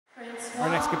Our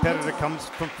next competitor comes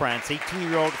from France,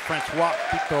 18-year-old Francois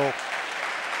PITOT.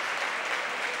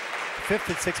 5th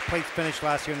and 6th place finish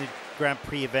last year in the Grand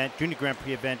Prix event, Junior Grand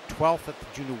Prix event, 12th at the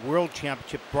Junior World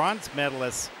Championship, bronze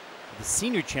medalist at the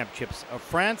Senior Championships of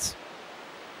France.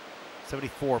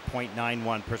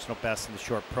 74.91 personal best in the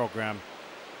short program.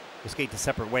 We'll skate to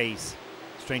separate ways.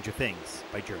 Stranger Things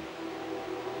by Germany.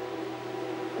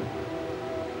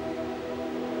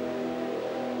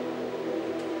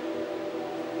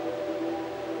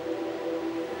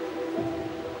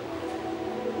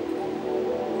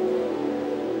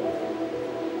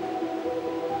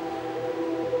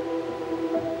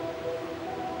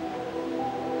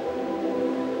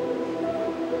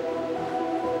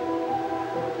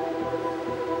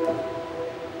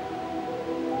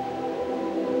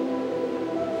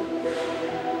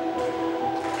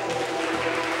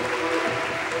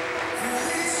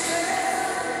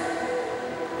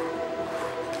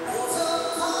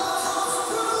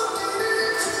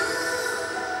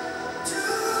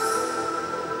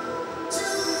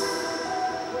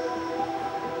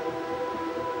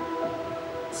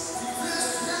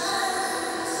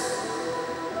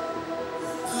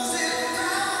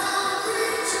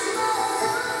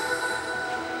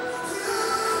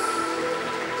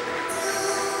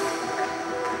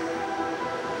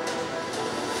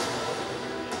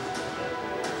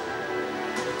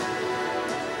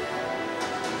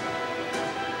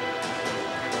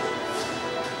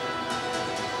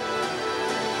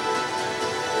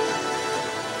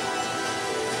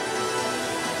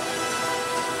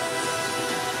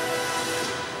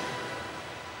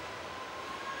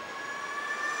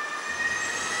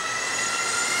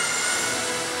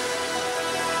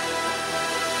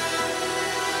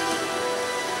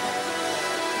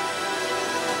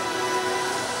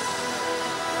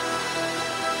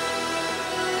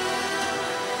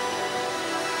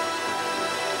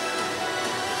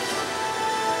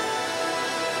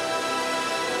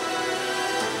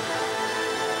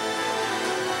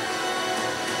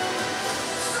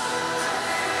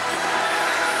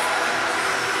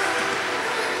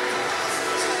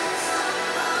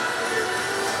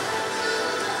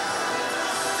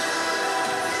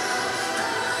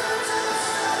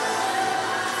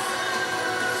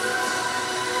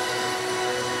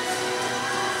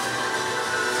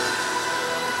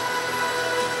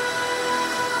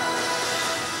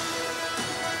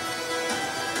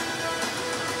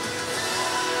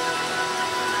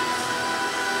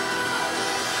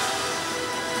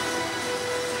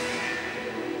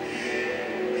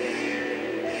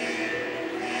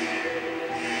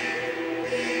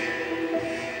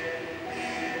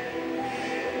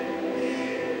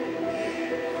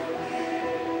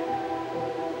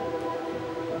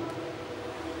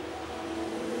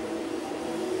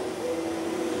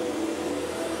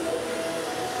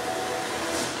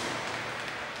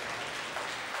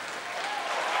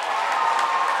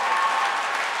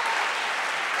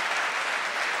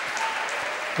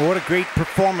 What a great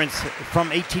performance from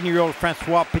 18-year-old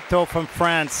Francois PITOT from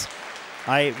France.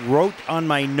 I wrote on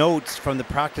my notes from the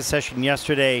practice session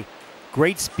yesterday,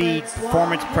 great speed,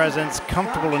 performance presence,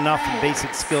 comfortable enough in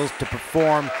basic skills to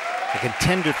perform. A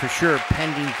contender for sure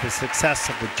pending the success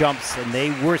of the jumps, and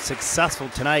they were successful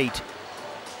tonight.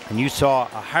 And you saw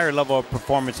a higher level of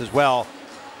performance as well.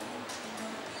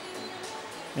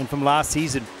 And from last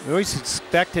season, we always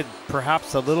expected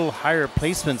perhaps a little higher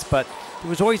placements, but there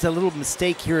was always a little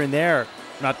mistake here and there.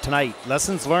 Not tonight.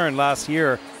 Lessons learned last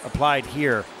year applied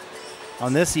here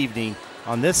on this evening,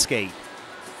 on this skate.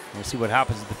 We'll see what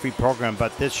happens with the free program,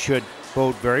 but this should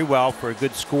bode very well for a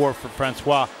good score for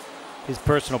Francois. His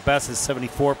personal best is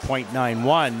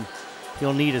 74.91.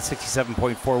 He'll need a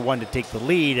 67.41 to take the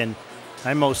lead, and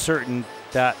I'm most certain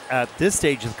that at this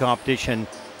stage of the competition,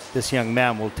 this young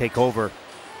man will take over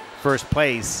first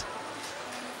place.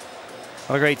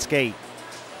 What a great skate.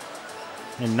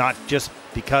 And not just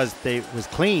because it was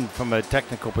clean from a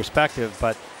technical perspective,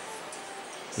 but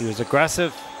he was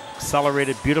aggressive,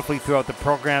 accelerated beautifully throughout the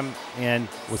program, and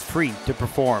was free to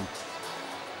perform.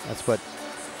 That's what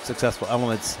successful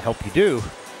elements help you do.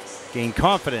 Gain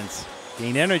confidence,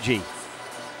 gain energy.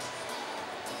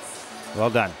 Well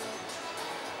done.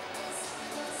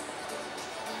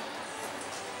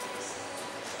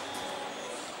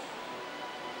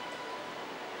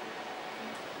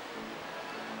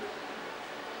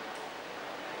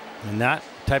 And that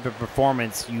type of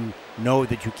performance, you know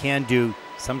that you can do,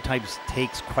 sometimes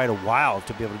takes quite a while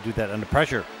to be able to do that under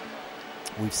pressure.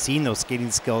 We've seen those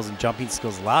skating skills and jumping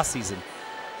skills last season,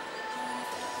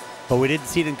 but we didn't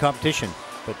see it in competition.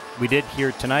 But we did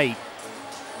here tonight.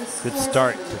 Good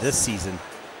start to this season.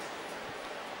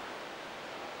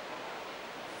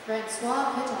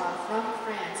 Francois PITOT from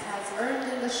France has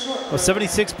earned in the short Well,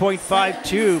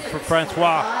 76.52 for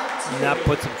Francois, and that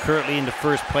puts him currently into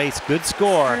first place. Good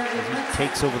score as he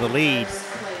takes over the lead.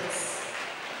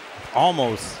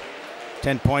 Almost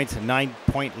 10 points, a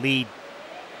 9-point lead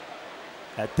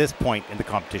at this point in the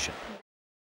competition.